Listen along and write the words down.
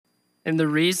And the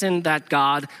reason that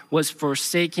God was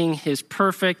forsaking his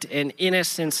perfect and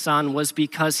innocent son was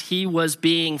because he was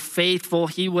being faithful.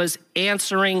 He was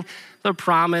answering the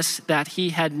promise that he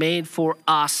had made for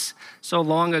us so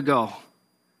long ago.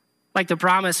 Like the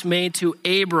promise made to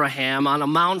Abraham on a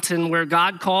mountain where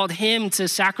God called him to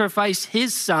sacrifice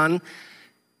his son,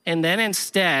 and then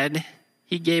instead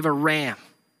he gave a ram.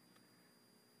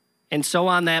 And so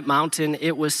on that mountain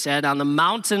it was said, on the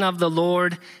mountain of the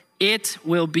Lord it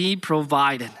will be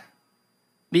provided.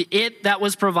 The it that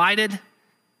was provided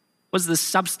was the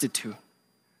substitute,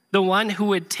 the one who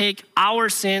would take our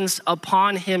sins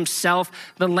upon himself,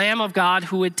 the Lamb of God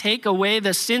who would take away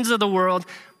the sins of the world,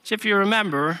 which, if you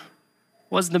remember,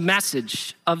 was the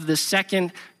message of the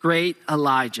second great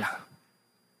Elijah.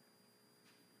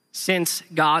 Since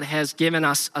God has given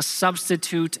us a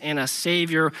substitute and a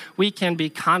Savior, we can be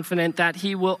confident that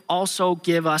he will also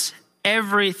give us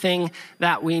everything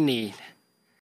that we need.